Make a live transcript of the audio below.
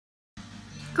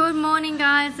Good morning,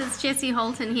 guys. It's Jessie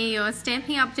Holton here, your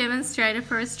Stampin' Up demonstrator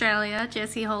for Australia,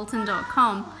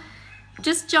 jessieholton.com.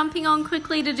 Just jumping on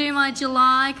quickly to do my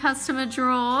July customer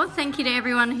draw. Thank you to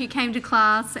everyone who came to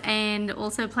class and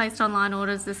also placed online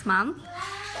orders this month.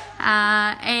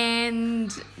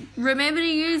 And remember to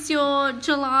use your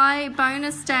July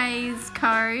bonus days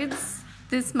codes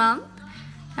this month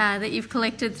that you've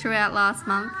collected throughout last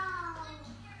month.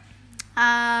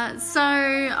 So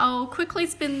I'll quickly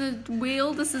spin the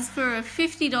wheel. This is for a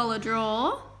 $50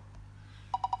 draw.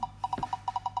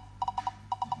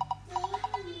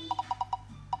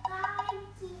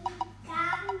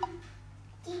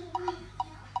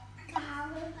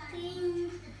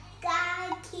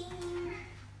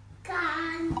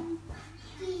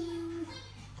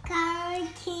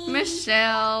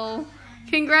 Michelle.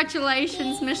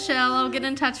 Congratulations, Michelle. I'll get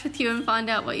in touch with you and find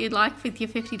out what you'd like with your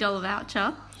 $50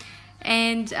 voucher.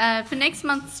 And for next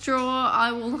month's draw,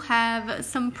 I will have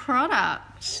some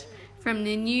product from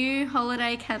the new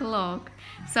holiday catalogue.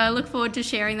 So I look forward to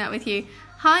sharing that with you.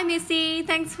 Hi, Missy.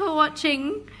 Thanks for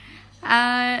watching.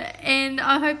 And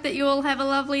I hope that you all have a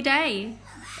lovely day.